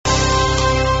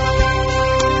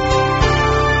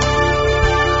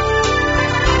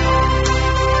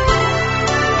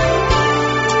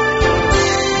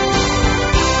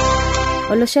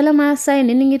Olosho le Maasai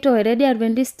nining'ito eredi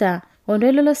Adventista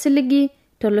ondololo siligi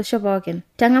tolosho pookin.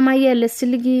 Tang'amayiaa ele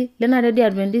siligi lena redi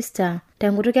Adventista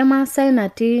tenkutuk e Maasai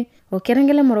natii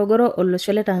orkerenket le Morogoro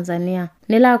olosho le Tanzania.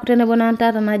 Nilo aaku tenebo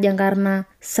ntaata naji enkarna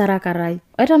Sara Karai.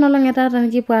 Oitanolong' etaata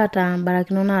nikipuo aata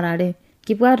mbarakinot nara are.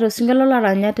 Kipuo aata osinkolio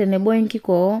olaranyak tenebo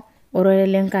Enkikoo orororei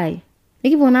lenkai.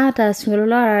 Nikipuo naa aata osinkolio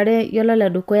lorare yiolo le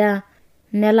dukuya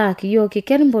nelaaki yiok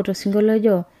kikerimpoto osinkolio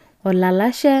ojo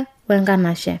olalashe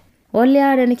wenkanashe.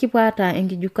 Oliare nikipuo aata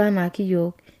enkijukan naaki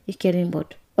yiok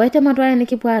ikerimpoto. Oitematuare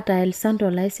nikipuo aata el santo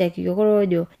laisiaki yiok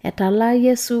ojo Etalaa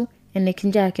Yesu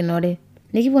enikinchaakinore.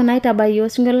 Nikipuo naa aitabai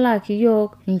osinkolio laaki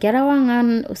yiok inkera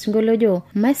wang'an osinkolio ojo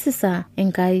maisisa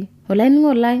Enkai.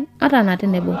 Olainining'oni lai matana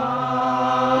tenebo.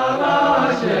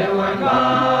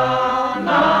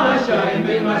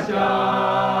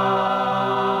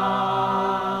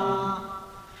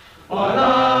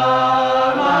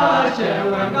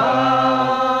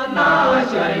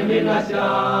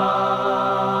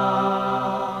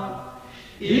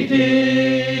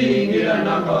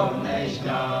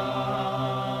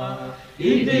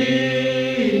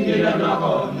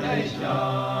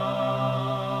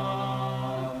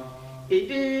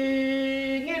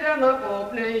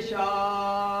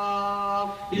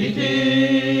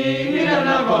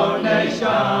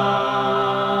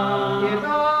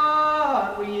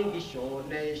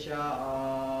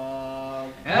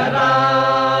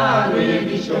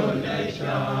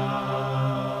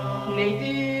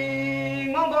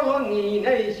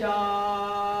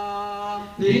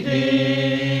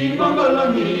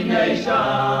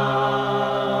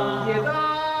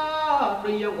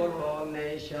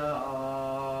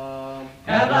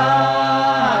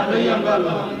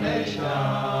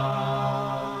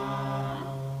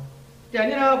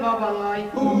 Tenira babalai,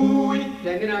 ui,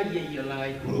 tenira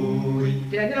yeyelai, ui,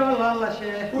 tenira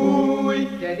lalashe, ui,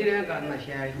 tenira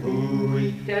ganashe,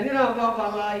 ui, tenira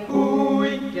babalai,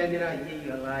 ui, tenira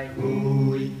yeyelai,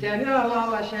 ui, tenira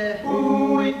lalashe,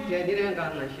 ui, tenira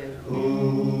ganashe,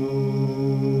 ui.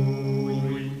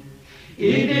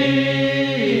 Idi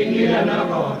ngirana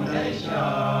gomnesha,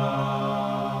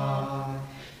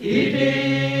 idi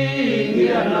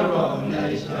ngirana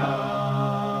gomnesha.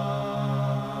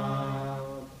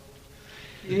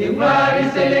 Imari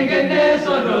selengene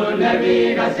solo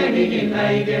nabi kaseni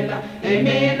naigenda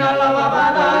emina la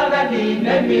babada dadi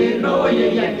nemino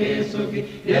yeyake suki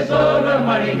desoro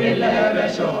maringele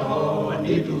besho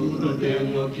ni turu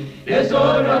demoki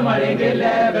desoro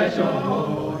maringele besho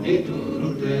ni turu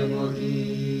demoki.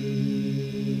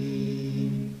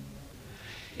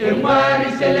 Imari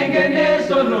selengene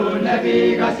solo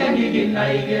nabi kaseni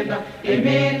naigenda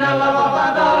emina la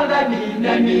babada dadi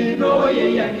nemino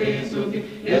yeyake suki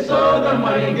Nesodor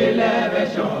maringele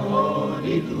besho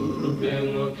ni turu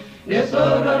tengo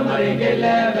Nesodor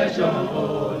maringele besho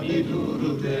ni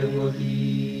turu tengo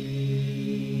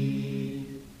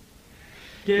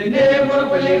Kene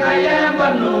murkulinga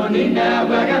yembano nine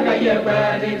wega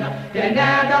yebadina Kene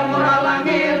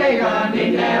damuralangi lega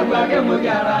nine wega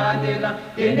mugaradina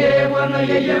Kene wano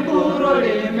yemburo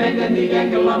mende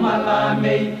nigengla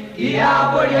malame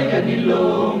Kia boya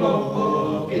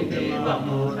janilongo kene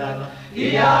vamurana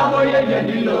Ia boya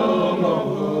janilongo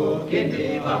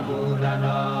kene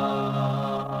vamurana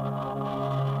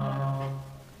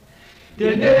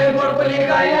Tene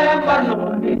morpoliga yembano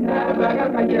nine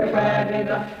wega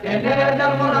yebadina Tene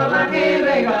damuralangi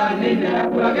lega nine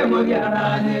wega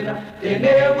mugaradina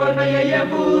Tene wano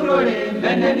yemburo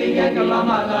mende nigengla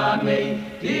malame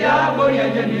Ia boya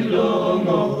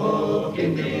janilongo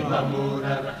kene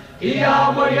vamurana Ia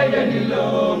boya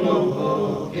janilongo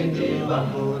kene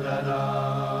vamurana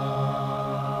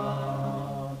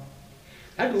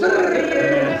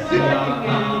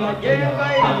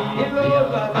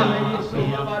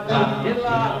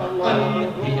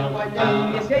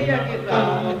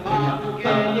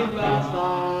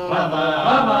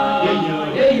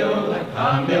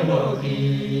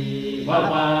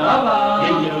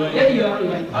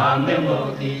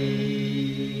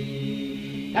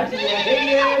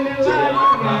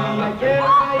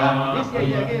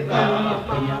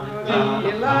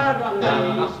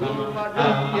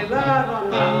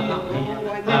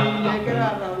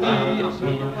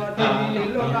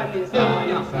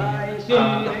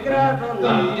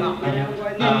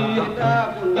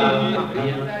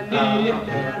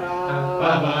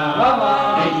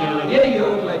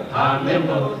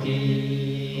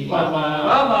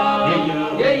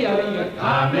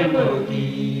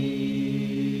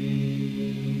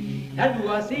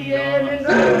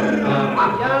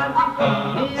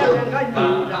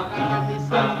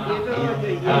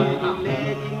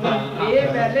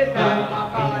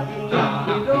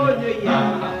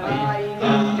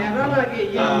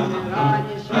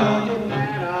raji shoni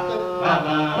mera.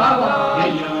 Baba,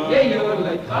 yeyo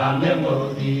le kame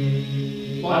modi.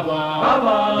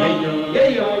 Baba,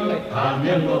 yeyo le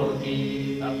kame modi.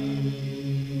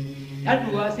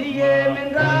 Adua siye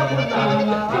minda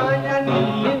punanga anya ni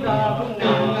minda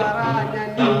punanga anya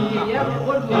ni ya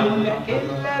bolu le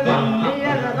kille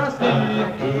ya rasa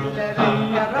kille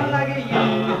ya ralagi ya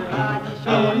raji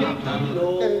shoni kilo.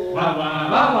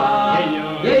 Baba,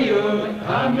 yeyo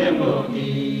kame modi.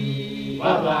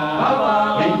 Baba,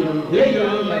 yeyo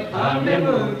kame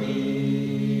modi.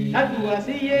 Adua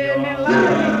siye minda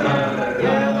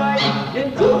ya vai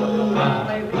dentro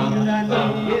mai vinda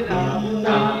ni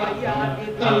ya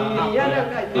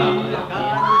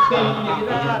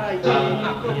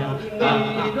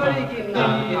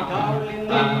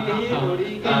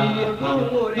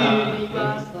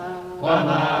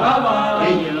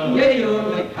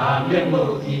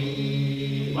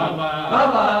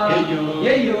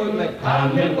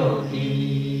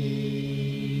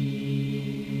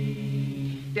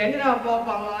Tenira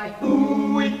papa lai,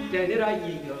 tenira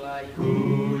yiyo lai,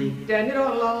 tenira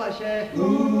lala she,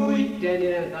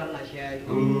 tenira kana she,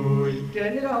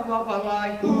 tenira papa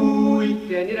lai,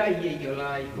 tenira yiyo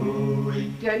lai,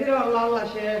 tenira lala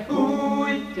she,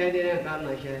 tenira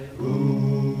kana she.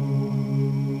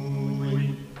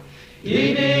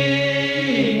 Ini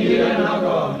nira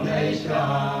gonesha,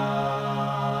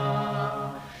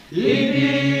 ini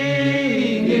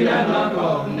nira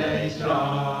gonesha.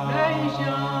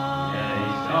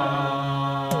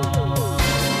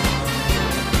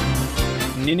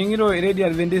 Niningiro Radio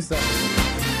Adventista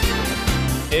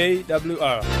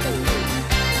AWR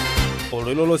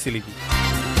Olololo Siliki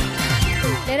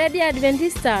Radio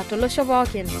Adventista tolosho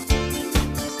pookin.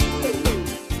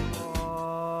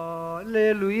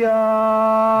 Hallelujah.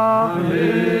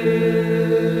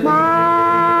 Amen.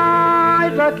 Mai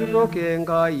takiloke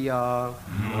ngaya.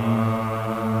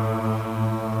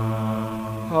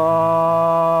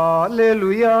 Hallelujah.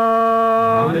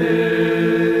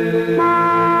 Amen.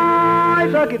 Mai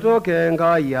takitoke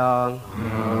ngaya.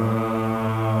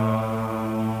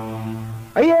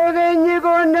 Ayege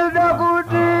nyigo nelda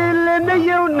kutile ne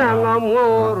yuna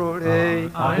ngamorore.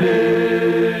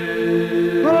 Amen.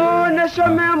 Ona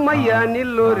shome mayani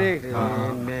lore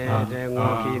me dengo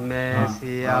ki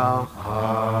mesia.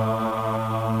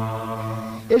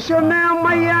 Ishome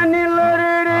mayani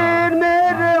lore me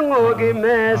dengo ki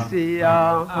mesia.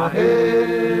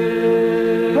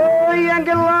 Boy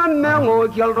angela mengo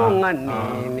kyalrongani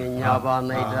ni nyaba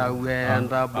naita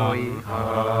wenda boy.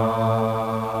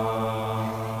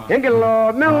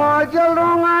 Enkikoo mengo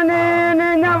kyalrongani ni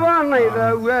nyaba naita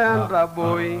wenda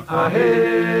boy.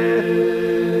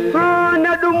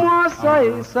 Ana dumo sai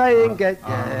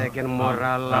ngeje ken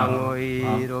moralango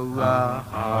irowa.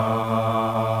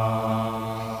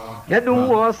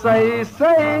 Nedumo sai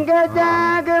ngeje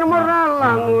ken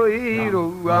moralango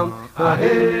irowa.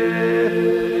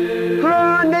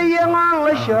 Ana yengal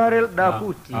sharil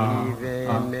daputi ve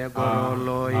me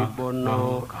gorolo ibono.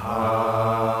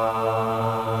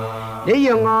 Ne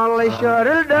yengal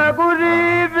sharil daputi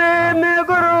ve me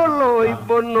gorolo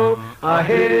ibono.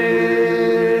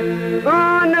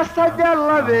 Ana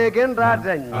sajala vegen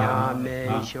radanya me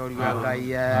shorya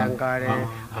kayangare.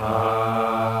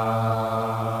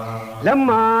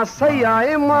 Lama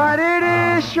saya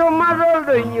marire shomarol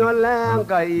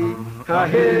nyolangai.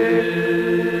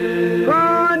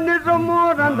 Ani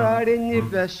romoran dari ni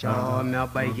pesha me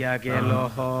baya gelo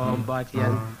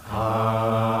hombatian.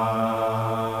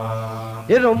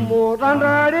 Romoran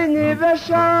dari ni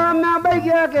pesha me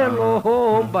baya gelo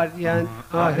hombatian.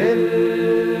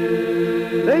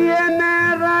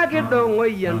 Yemera kidongo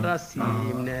yenda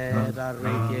simne da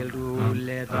rekelu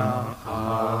leta.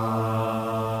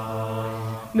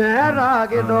 Mera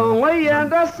kidongo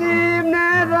yenda simne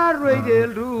da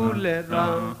rekelu leta.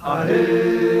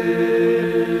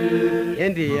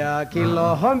 India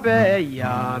kilo hombe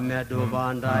ya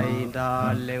medubanda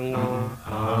inda lengo.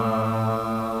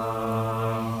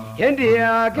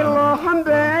 India kilo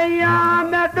hombe ya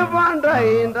medubanda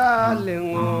inda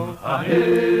lengo.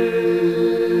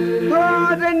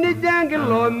 Ni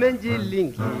jangilo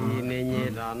menjilingi nenye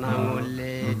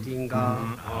ranangole tinga.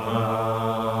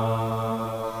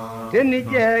 Ni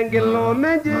jangilo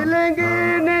menjilingi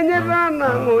nenye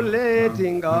ranangole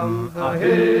tinga.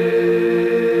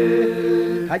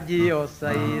 Haji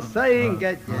osai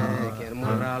ngeje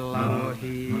kermuralango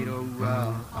hirowa.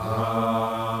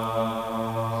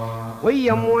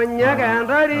 Oya monya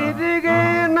gandari dige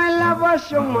nalava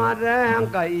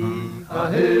shomarangai.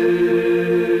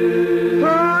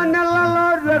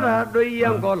 dwara do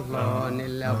yangolo ni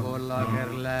la bola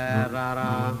gerla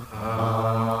rara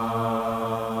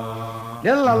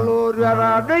nella lo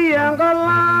dwara do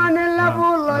yangolo ni la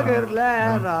bola gerla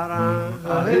rara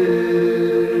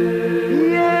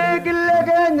ye gille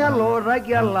genya lo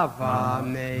ragella fa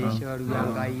me shor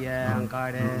yanga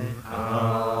yankare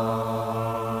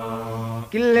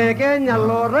gille genya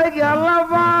lo ragella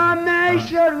fa me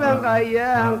shor yanga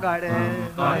yankare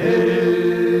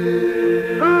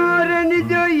are ni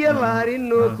jo yelari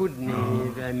no kudni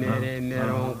be mere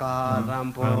meron ka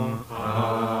rampo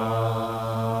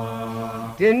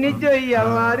teni jo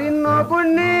yelari no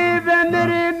kudni be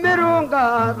mere meron ka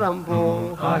rampo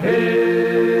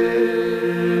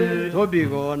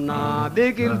tobigo na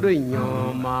begil do nyo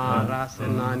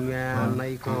marasna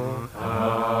naiko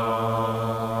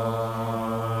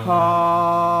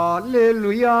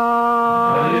hallelujah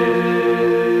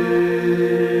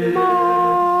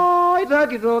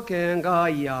Kito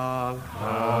kengaya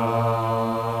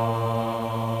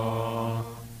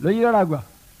Lo yira agua.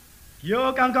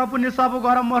 Yo kanka puni sabu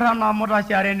gora morana mora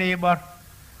siare ne bar.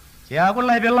 Sia ko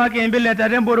lai bela ke embele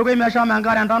tare boru ko mesha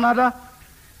mangara antanada.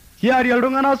 Sia riel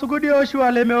dungana sugudi o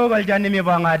shuale me o gal jani me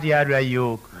banga dia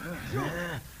ayo.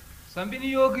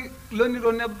 Sambini yogi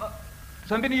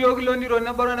loni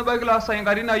ronne barana bagla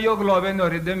sayangari na yogi lobe no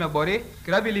rede me bore.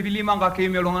 Krabili bili manga ke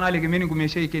me longana lege meni gume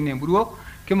shey ke ne buro.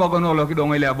 Ke mogono lo ki do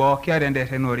ngile bo ki arende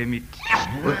tenore mit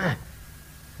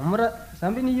amra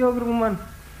sambini yogru man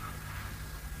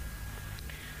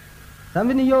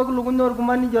sambini yoglu gunor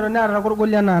kumani joro na ra gor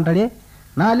golyana andare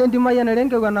na lendi mayana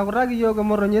renke gona kuragi yogo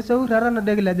moro nyeso rarana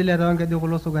degla dile ronke de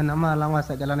kulo sugana ma langwa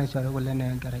sagalana shore golyana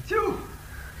enkare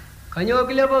kanyo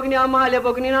kile bogni amale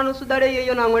bogni nanu sudare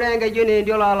yeyo na ngore enge jene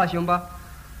ndiola ala shomba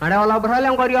ara wala brale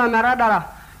ngori amara dara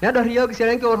ya do yogi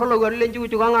serenke orholo gor lenji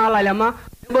kuchanga ala lama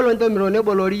bolon to miro ne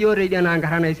bolori yore dia na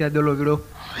ngara na isia dolo biro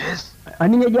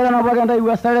Ani nge jara na baganda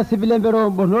yu asare civil mbero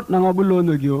bonot na ngabulo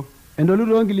no gyo. Endolu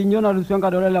rongi linyo na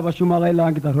rusionga dole la bashuma la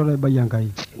ila kita rore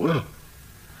bayankai.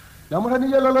 Namusa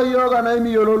ni yolo yoga na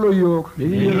imi yolo yoga.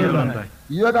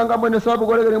 Iyo kanga mwene sabu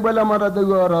gore gari mbela mata de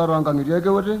gora ranga ngiri ke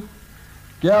wote.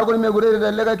 Kya ko me gore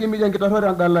de lega kimi jang kita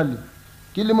rore ngalali.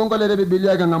 Kili mongole de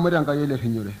bibilia ka ngamuri anga yele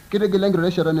hinyure. Kite gilengro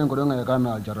shara ne ngoro nga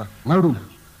kana aljara. Ngalum.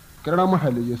 Kira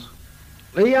mahali Yesu.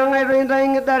 Yang ai rinda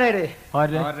ingetarere.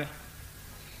 Ore.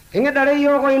 Ingetare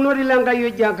yo ko inori langa yo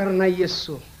jangkarna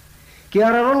Yesu.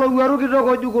 Kiara rolo waru kito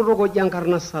ko jugo ro ko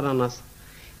jangkarna saranas.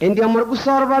 Endi amar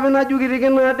busar babe na jugi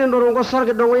rigena den dorong ko sar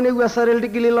ke dongo ine wasarel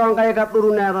digili langa e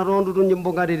kapuru na ra rondu dun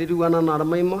jimbo ngade di wana na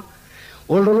maima.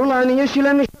 Oldo la ni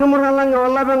yeshila ni shumura langa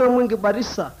wala banga mungi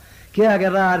barissa. Kia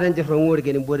gara den je rongor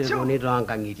ke ni bore ro ni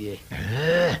ranga ngidie.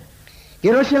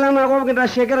 Kiro shilana ko kita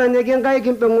shekera nyegen kai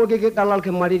kimpe ngoge ke kalal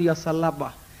ke mari ya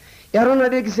salaba. Yarona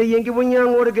de kise yengi bunya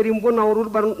ngore ke rimbo na urur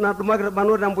na tumak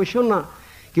banor na boshona.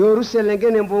 Ki oruse lenge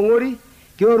ne mbongori,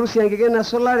 ki oruse ngege na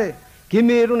solare. Ki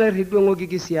meru na ridu ngoge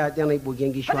ke sia jana ibu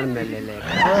gengi shwan melele.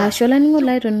 Shola ningo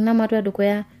laito na matu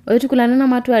adukoya. Oitu kulana na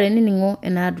matu are ni ningo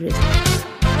ena address.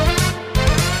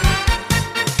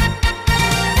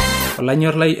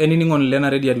 Olanyor lai eniningon lena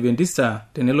ready Adventista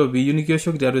tenelo bi unikio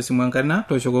shok diato simwankana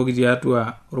to shoko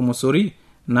diatua romosori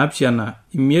napshana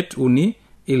imiet uni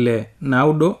ile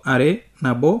naudo are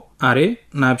nabo are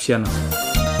napshana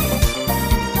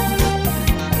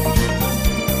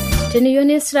Teni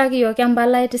yoni sragi yo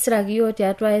kambala iti sragi yo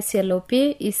diatua SLOP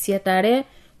isietare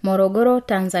Morogoro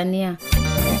Tanzania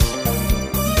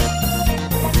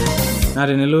na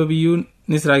tenelo bi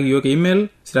nisragi yo ke email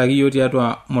sragi yo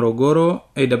diatua morogoro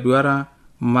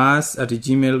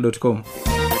awr@gmail.com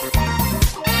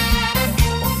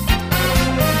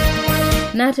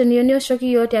na teni yoni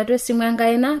shoki yo diatua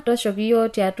simwangaina to shoki yo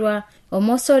diatua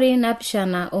omosori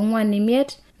napshana ongwani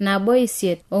miet na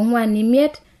boisiet ongwani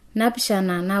miet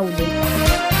napshana naude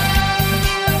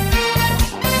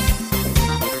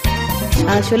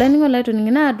Shola ningo laito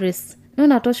ningina address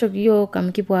nona to shoki yo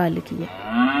kamkipo alikia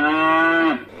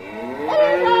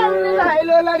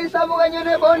Hello lari sabu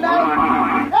kanyone bonda.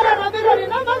 Era rabiro ni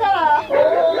namagala.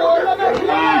 Oh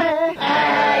namagala.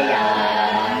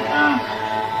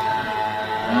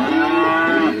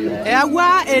 Ewa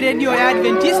radio ya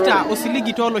Adventista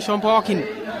osiligi tolo shompokin.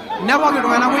 Nebo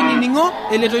kitungana ko ningo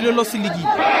eletoilo lo siligi.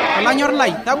 Olanyor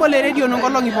lai tabole radio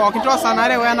nongolongi pokin to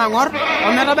sanare wena ngor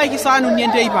ometabai kisanu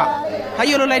nienteipa.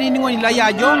 Hayolo lai ningo ni lai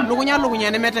ajo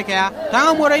lugunya ne metekea.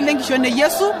 Tanga moro ilengisho ne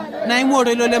Yesu na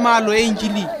imoro ilole malo e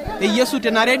injili. E Yesu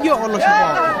tena radio olo shipo.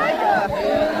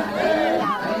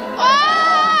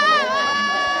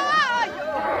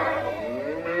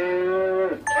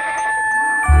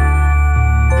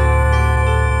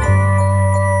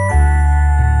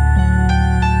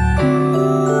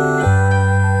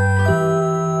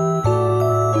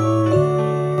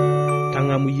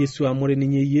 Yesu amore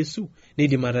ninye Yesu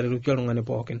nidim atareto oltung'ani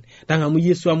pookin. Tang'amu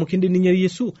Yesu amu kindim ninye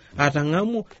Yesu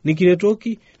atang'amu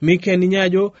nikiretoki mike ninye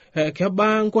ajo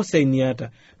kebaa nkosai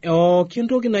niata.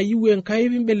 Kintoki nayieu Enkai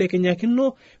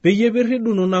pimbelekenyakino peyie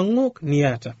pirridu nang'ok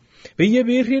niata. Peyie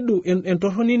pirridu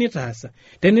entorroni nitaasa.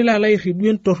 Tenilo ala irridu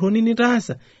entorroni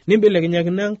nitaasa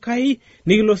nimbelekenyakino Enkai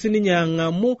nikilo sininye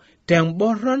ang'amu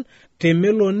temborron,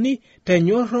 temeloni,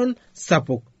 tenyorron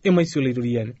sapuk emaisha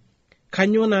oloitoriani.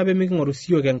 Kanyo naa pemiking'oru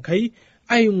siyook Enkai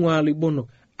aing'ua loibonok,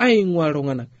 aing'ua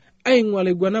iltung'anak, aing'ua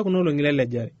laiguanak kunolong'i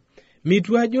lelejare.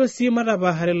 Mitu ajo sii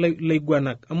matapaahare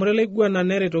laiguanak amu ore laiguanak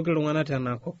neretoki iltung'anak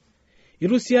tenakop.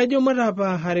 Itu sii ajo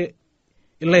matapaahare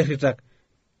ilairritak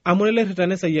amu ore ilairritak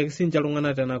nesayiaki sinche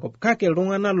iltung'anak tenakop. Kake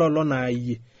iltung'anak lolo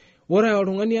naayie. Ore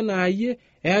oltung'ani enaayie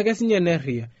eake sinye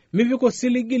nerria. Mipik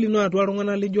osiligi lino atua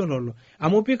iltung'anak lijo lolo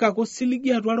amu pika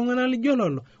osiligi atua iltung'anak lijo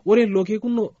lolo ore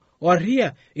lokekuno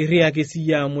orria irriake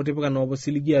siyie amu tipika naa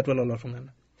osiligi atua lolo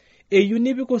tung'anak. Eyu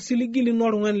nipik osiligi lino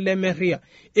oltung'ani lemerria.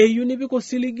 Eyu nipik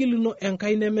osiligi lino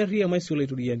Enkai nemerria maisha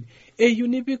oloitoriani. Eyu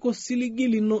nipik osiligi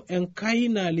lino Enkai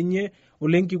naa linye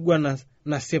olenkiguana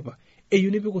nasipa.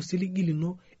 Eyu nipik osiligi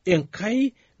lino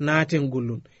Enkai naata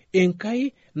engolon.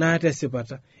 Enkai naata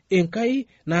esipata. Enkai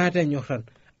naata enyorran.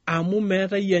 Amu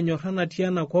meeta enyorran natii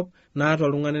enakop naata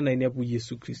oltung'ani nainepu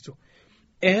Yesu Kristo.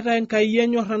 Eeta Enkai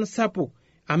enyorran sapuk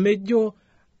amejo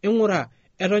ing'ura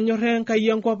etonyorra Enkai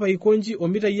enkop aikonji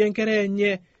omitayio enkera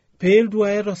enye peeltu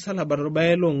ae tosalaba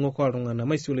torbae loong'ok oltung'anak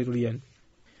maisha oloitoriani.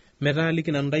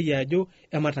 Metaaliki nanu ntae ajo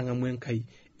ematang'amu Enkai,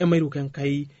 emairuko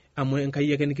Enkai amu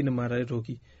Enkai ake nikindim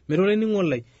ataretoki. Metole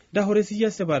ning'olai ndahore siyie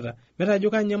esipata metaa ajo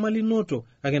kanyamali noto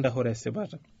ake ndahore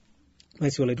esipata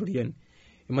maisha oloitoriani.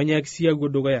 Imanyaki siyie apuo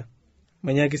dukuya.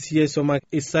 Manyaki siyie aisoma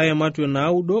Isaya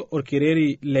 9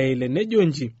 orkereri leile nejo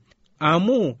nji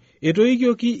amu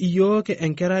etoikioki iyiok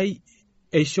enkerai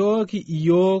eishooki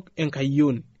iyiok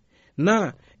enkayioni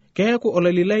naa keeku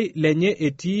olalilai lenye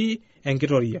etii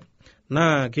enkitoria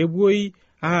naa kepuoi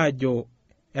aajo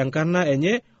enkarna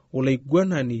enye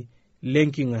olaiguanani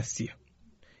lenking'asia.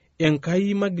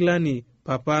 Enkai magilani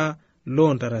papa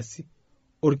loontarasi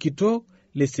orkitok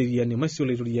leseriani maisha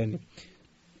oloitoriani.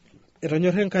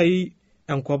 Etonyorra Enkai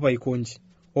enkop aikonji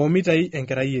omitai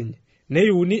enkerai enye.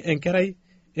 Neiuni enkerai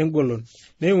engolon.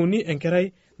 Neiuni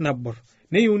enkerai nabor.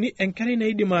 Neiuni enkerai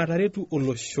naidim ataretu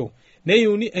olosho.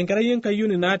 Neiuni enkerai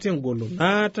enkayioni naata engolon.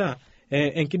 Naata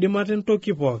enkidimata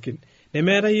entoki pookin.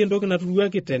 Nemeetai entoki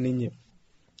naturuaki teninye.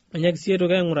 Anyaki sii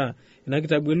aitoki aing'uraa ina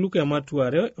kitabu Luka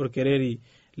 2 orkereri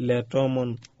le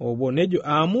 11 nejo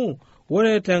amu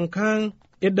ore tenkang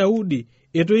Daudi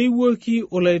etoiwuoki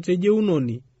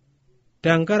olaitejeunoni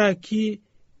tengaraki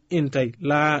intai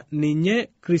laa ninye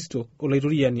Kristo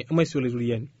olaitoriani maisha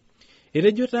olaitoriani.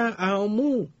 Etejo taa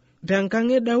amu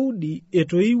tenkang Daudi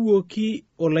etoiwuoki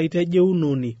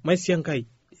olaitejeunoni maisha Enkai.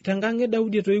 Tenkang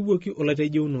Daudi etoiwuoki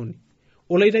olaitejeunoni.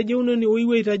 Olaitejeunoni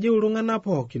oiwuo aitajeu iltung'anak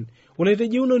pookin.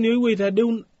 Olaitejeunoni oiwuo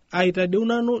aitadeu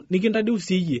nanu nikintadeu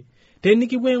siyie.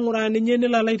 Tenikipuo aing'uraa ninye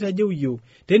nelo aitajeu iyiok.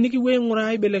 Tenikipuo aing'uraa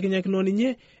aibelekenyakino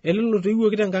ninye elelo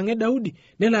toiwuoki tenkang Daudi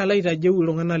nelo aitajeu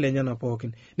iltung'anak lenyenak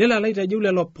pookin. Nelo aitajeu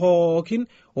lelo pookin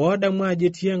oodamu ajo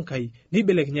etii Enkai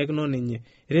nibelekenyakino ninye.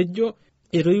 Etejo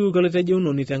etoiwuoki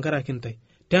olaitejeunoni tenkaraki ntai.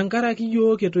 Tenkaraki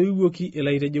iyiok etoiwuoki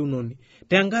ilaitejeunoni.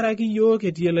 Tenkaraki iyiok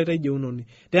etii ilaitejeunoni.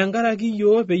 Tenkaraki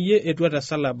iyiok peyie etua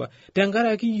tesalaba.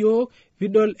 Tenkaraki iyiok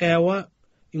pidol ewa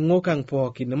ing'okang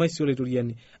pookin maisha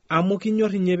oloitoriani amu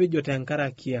kinyor ninye pejo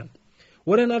tenkaraki ang.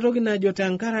 Ore ena toki najo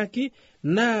tenkaraki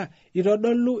naa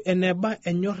itodolu eneba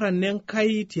enyorran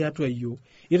Enkai tiatua iyiok.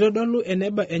 Itodolu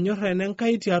eneba enyorran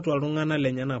Enkai tiatua iltung'anak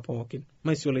lenyenak pookin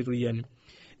maisha oloitoriani.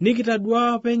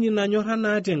 Nikitadua penye nanyorra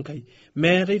naate Enkai.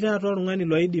 Meetai taata oltung'ani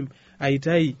loidim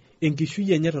aitai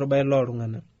enkishui enye torbae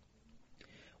loltung'anak.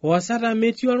 Wasata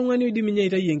metii oltung'ani oidim ninye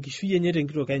aitai enkishui enye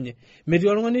tenkitok enye. Metii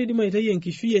oltung'ani oidim aitai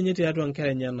enkishui enye tiatua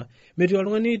nkera enyenak. Metii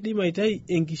oltung'ani oidim aitai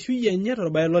enkishui enye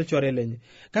torbae lolchore lenye.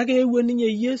 Kake eewuo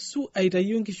ninye Yesu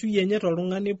aitayu enkishui enye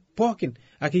toltung'ani pookin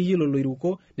akeyie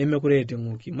loloiruko nemekure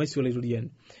eteng'oki maisha oloitoriani.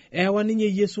 Eewa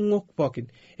ninye Yesu ng'ok pookin.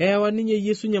 Eewa ninye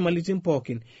Yesu nyamalitin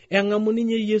pookin. Eng'amu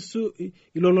ninye Yesu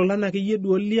ilololan akeyie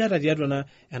duo liata tiatua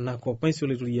enakop maisha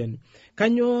oloitoriani.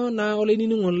 Kanyoo naa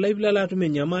olainining'oni lai piilo atum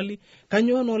enyamali?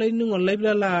 Kanyoo naa olainining'oni lai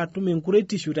piilo atum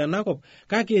enkuretishu tenakop?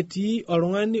 Kake etii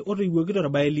oltung'ani otoiwuoki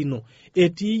torbae lino.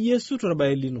 Etii Yesu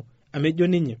torbae lino. Amejo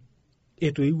ninye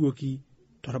etoiwuoki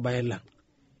torbae lang.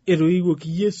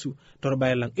 Etoiwuoki Yesu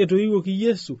torbae lang. Etoiwuoki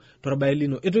Yesu torbae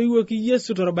lino. Etoiwuoki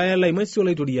Yesu torbae lai maisha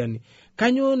oloitoriani.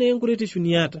 Kanyoo naa enkuretishu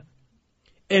niata?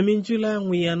 Eminchila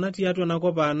ng'uiana tiatua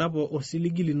enakop anapo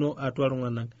osiligi lino atua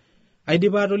iltung'anak.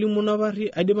 aidipa atolimu napari,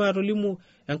 aidipa atolimu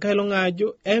enkai longa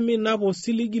ajo emi napo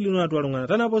siligi lino atua rungana,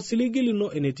 tanapo siligi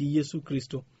lino eneti Yesu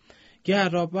Kristo.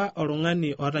 Kiata apa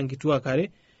oltung'ani oota nkituak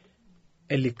are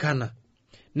Elikana.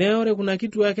 Ore kuna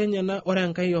kituak enyana ore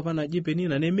enkai apa naji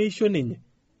Penina nemeisho ninye.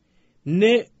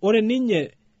 Ore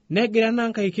ninye negira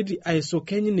nankai kiti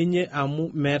aisokeny ninye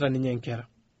amu meeta ninye nkera.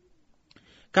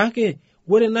 Kake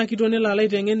ore na kitone lalai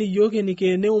tengeni iyiok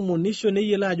enike neumonisho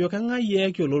neyiolo ajo kang'ai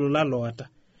eyaki ololola loota.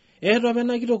 Eeto apa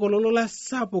ena kitok ololola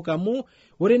sapuk amu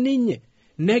ore ninye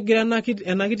negira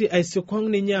ena kiti aisikong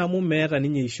ninye amu meeta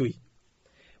ninye ishoi.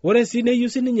 Ore sii neyiu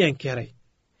sininye enkerai.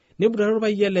 Nebutaro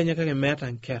payian lenye kake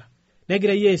meeta nkera.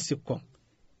 Negira yeye aisikong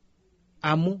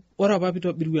amu ore apa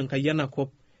pitobiru Enkai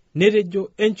enakop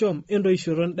netejo enchom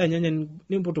entoishoto ndanyanya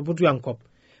nimputuputu enkop.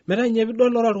 Metaa nye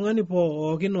pidol ora oltung'ani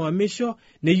pookin oomisho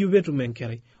neyiu petum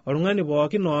enkerai. Oltung'ani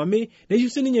pookin oomi neyiu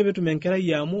sininye petum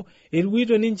enkerai amu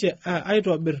eruito ninche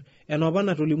aitobir enopa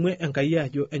natolimu Enkai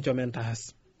ajo enchom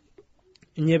entaas.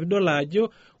 Nye pidol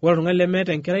ajo ore oltung'ani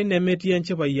lemeeta enkerai nemetii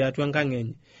enchipai atua enkang'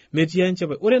 enye. Metii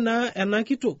enchipai. Ore naa ena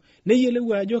kitok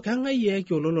neyiolou ajo kang'ai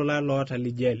eyaki ololola loota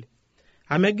lijele.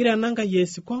 Amegira ena Enkai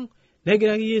aisikong,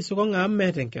 negira ake aisikong amu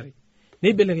meeta enkerai.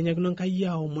 Neibelekenyakino Enkai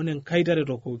aomon Enkai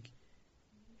taretokoki.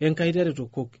 Enkai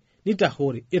taretokoki.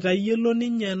 Nitahore. Itayiolo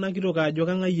ninye ena kitok ajo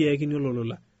kang'ai eyakini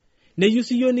ololola. Neyiu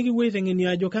siyo nikipuo aiteng'eni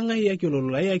ajo kang'ai eyaki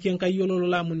ololola. Eyaki Enkai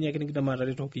ololola amu ninye nikidim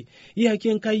ataretoki. Eyaki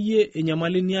Enkai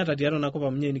enyamali niata tiatua enakop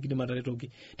amu ninye nikidim ataretoki.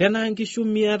 Tenaa nkishu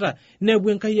miata neepu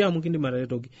Enkai amu kidim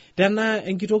ataretoki. Tenaa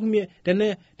enkitok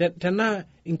tenaa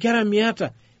nkera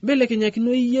miata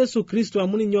mbelekenyakino Yesu Kristo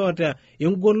amu ninye oota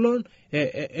engolon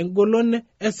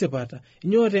esipata.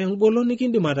 Ninye oota engolon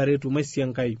nikidim ataretu maisi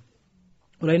Enkai.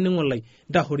 Olaining'olai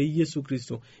ntahore Yesu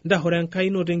Kristo, ntahore Enkai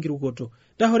noto enkirukoto,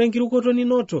 ntahore enkirukoto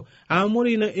ninoto amu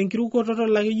enkirukoto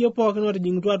tolakeyie pookin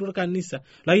otijing'utua atua kanisa,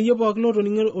 lakeyie pookin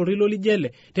otoning'o orilo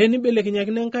lijele,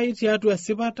 tenibelekenyakino Enkai tiatua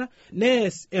esipata,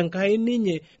 nees Enkai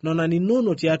ninye nona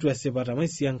ninono tiatua esipata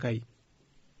maisi Enkai.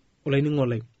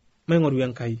 Olaining'olai maing'oru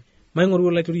Enkai, maing'oru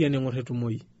olaituriani eng'or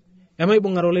etumoi.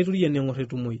 Emaibung'are olaituriani eng'or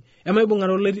etumoi.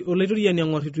 Emaibung'are olaituriani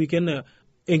eng'or ituikena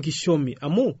enkishomi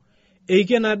amu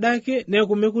eiken adake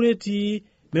neeku mekure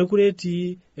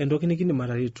etii entoki nikindim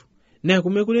ataretu. Neeku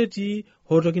mekure etii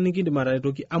hotoki nikindim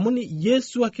ataretoki amu ni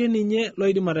Yesu ake ninye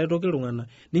loidim ataretoki iltung'ana.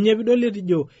 Ninye pidol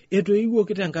etijo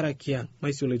etoiwuoki tenkaraki ang'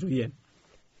 maisi olaituriani.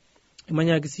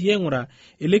 Imanyaki siye ng'ura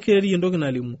elekereri entoki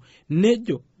nalimu.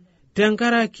 Nejo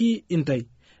tenkaraki intai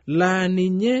laa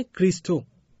ninye Kristo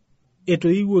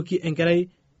etoiwuoki enkerai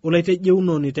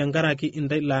olaitejeunoni tenkaraki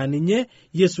intai laa ninye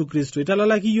Yesu Kristo.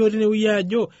 Italalaki iyiok tinewueji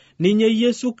ajo ninye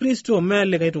Yesu Kristo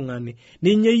meelikai tung'ani.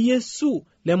 Ninye Yesu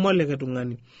lemolikai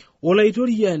tung'ani.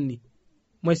 Olaitoriani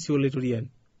maisi olaitoriani.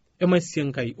 Emaisi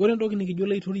Enkai. Ore entoki nikijo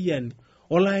olaitoriani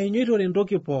olainyoitore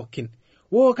entoki pookin.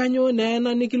 Kanyoo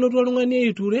neena nikilotu oltung'ani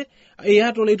aiture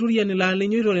iyata olaitoriani laa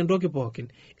linyoitore entoki pookin.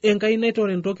 Enkai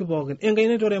naitore entoki pookin. Enkai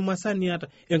naitore masaa niata.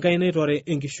 Enkai naitore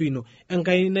enkishui ino.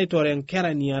 Enkai naitore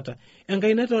nkera niata.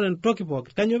 Enkai naitore entoki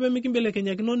pookin. Kanyoo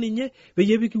pemikimbelekenyakino ninye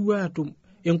peyie pikipuo atum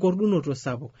enkordunoto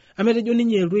sapuk. Ametejo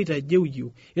ninye eltu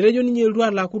aitajeu. Etejo ninye eltu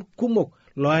alaku kumok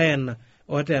loena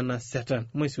otena Satan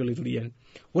maisi olaitoriani.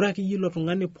 Ore ake yilo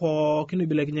tung'ani pookin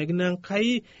oibelekenyakino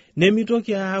Enkai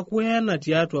nemitoki aaku ena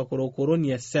tiatua korokoroni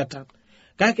ya Satan.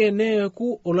 Kake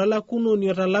neeku olalakunoni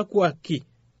otalakuaki.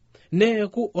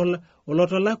 Neeku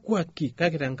olotalakuaki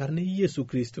kake tenkarne Yesu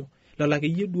Kristo.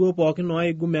 Lalakeyie duo pookin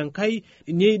oaigum Enkai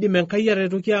niidim Enkai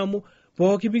ataretoki amu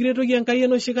pooki pikiretoki Enkai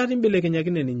enoshi kata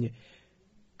imbelekenyakine ninye.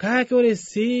 Kake ore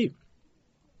sii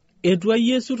etua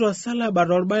Yesu tosalaba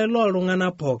torbae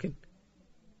loltung'ana pookin.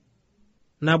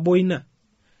 Nabo ina.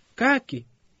 Kake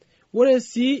ore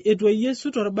sii etua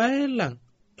Yesu torbae lang,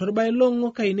 torbae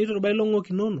long'ok ainei torbae long'ok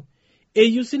inono.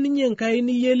 Eyiu sininye Enkai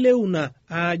niyieleuna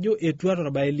ajo etua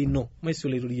torbae lino maisi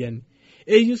olaitoriani.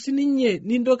 Eyiu sininye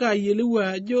nintoki ayieleu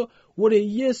ajo ore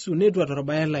Yesu netua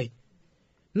torbae lai.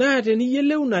 Naa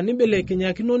teniyieleuna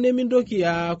nimbelekenyakino nemintoki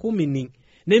aaku mining,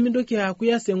 nemintoki aaku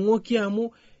ias eng'oki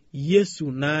amu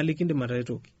Yesu naa likindim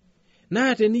ataretoki.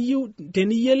 Naa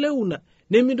teniyieleuna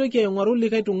nemintoki aing'oru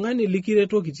likai tung'ani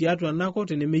likiretoki tiatua enakop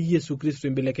teneme Yesu Kristo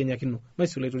imbelekenyakino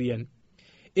maisi olaitoriani.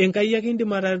 Enkai ake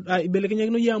indim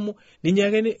aibelekenyakino yie amu ninye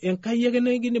ake Enkai ake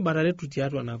nikindim ataretu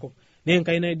tiatua enakop. Nee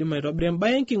Enkai naidim aitobira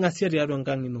embaye enking'asia tiatua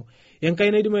enkang' ino.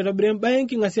 Enkai naidim aitobira embaye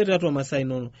enking'asia tiatua masaa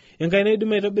inono. Enkai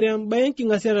naidim aitobira embaye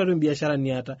enking'asia tiatua biashara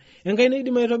niata. Enkai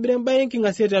naidim aitobira embaye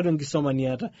enking'asia tiatua enkisoma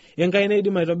niata. Enkai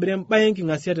naidim aitobira embaye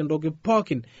enking'asia tentoki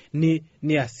pookin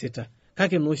niasita.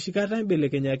 Kake noshi kata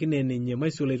imbelekenyakine ninye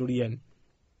maisi olaitoriani.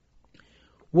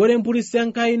 Ore empurisi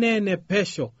Enkai neene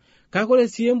pesho. kakore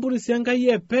sii empurisi Enkai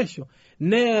epesho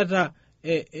neeta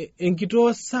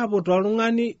enkitoo sapuk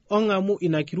toltung'ani ong'amu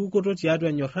ina kirukoto tiatua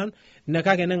enyorran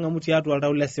nekake neng'amu tiatua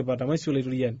oltau lesipata maisio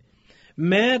laitoriani.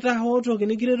 Meeta hoo toki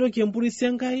nikiretoki empurisi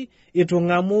Enkai itu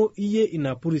ng'amu iyie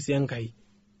ina purisi Enkai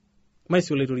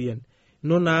maisio laitoriani.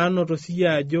 Nona anoto siye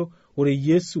ajo ore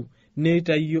Yesu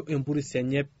neitayio empurisi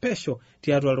enye pesho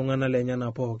tiatua iltung'anak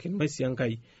lenyana pookin maisio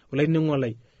Enkai.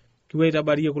 Olainining'olai kipuo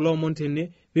aitabarie kulo omon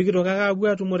tene pikitoki ake apuo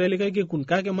atumore likae kekun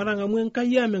kake matang'amu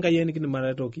Enkai ame Enkai enikindim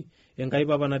aretoki. Enkai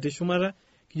Papa natii shumata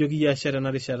kijoki iyie ashe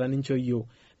tena rishata nincho iyiok.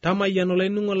 Tamayian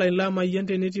olainining'olai lamayian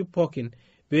tenetii pookin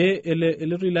pee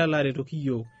eletu ilo aretoki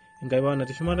iyiok. Enkai Papa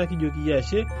natii shumata kijoki iyie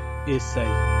ashe esai.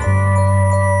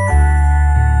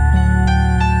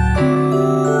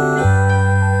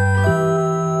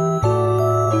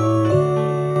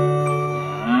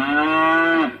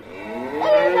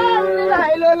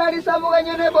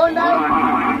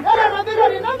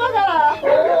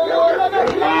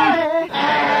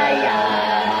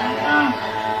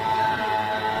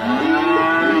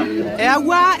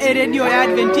 Eyaua eredio ya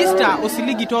Adventista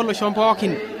osiligi toloshon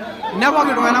pookin. Nepoki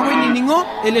iltung'anak oinining'o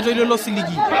eletoilo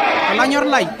losiligi. Olanyor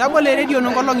lai, tabolo eredio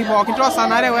nonkolong'i pookin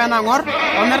toosanare wenang'or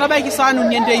ometabaiki saa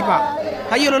 4 enteipa.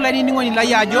 Tayiolo lainining'oni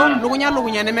lai ajo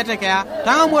lukunya nemetekeya.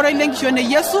 Tang'amu oroilo enkishon e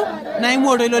Yesu naimu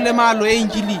oroilo lemaalo e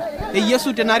Injili. E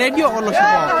Yesu tena redio olosho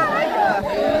pookin.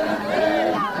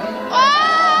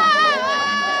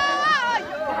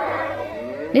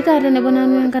 Nitaate nebo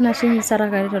nanu enkanashe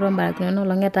sarakari torombarakinono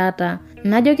olong'e taata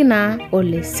najoki naa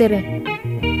ole sere.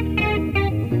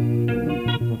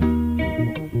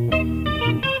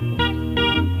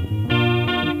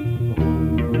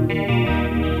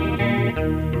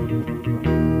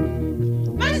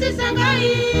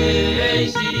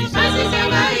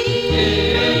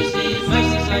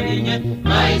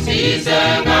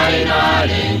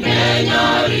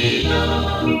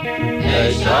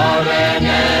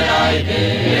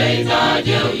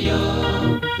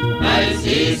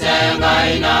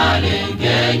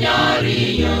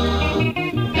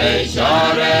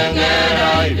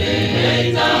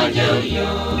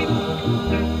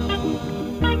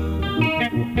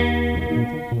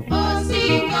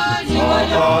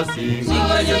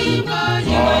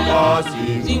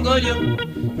 Osingolio,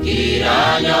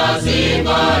 kiranya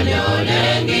Osingolio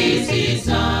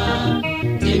lengisisa,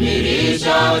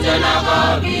 timirisha ujana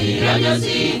kiranya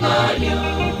Osingolio,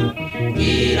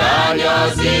 kiranya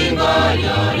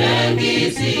Osingolio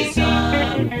lengisisa,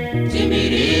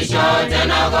 timirisha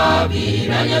ujana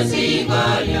kiranya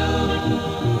Osingolio.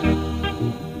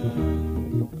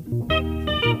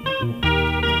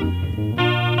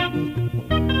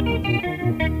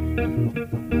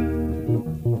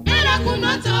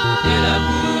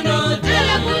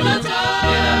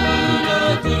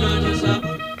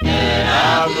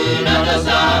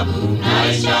 Sabu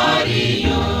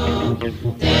naishariyo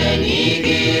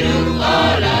tenigiru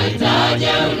ola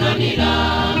itaja unanira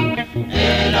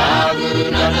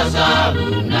elaguna sabu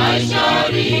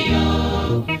naishariyo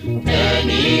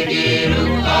tenigiru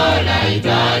ola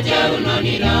itaja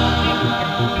unanira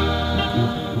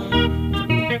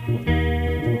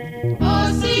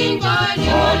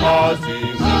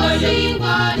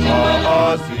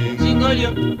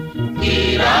Osingolio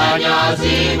kiranya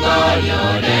Osingolio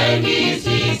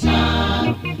lengisisa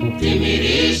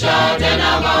timirisha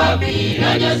tena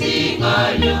kiranya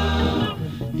Osingolio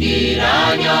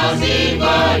kiranya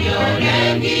Osingolio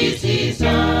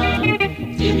lengisisa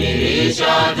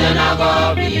timirisha tena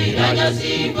kiranya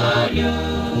Osingolio.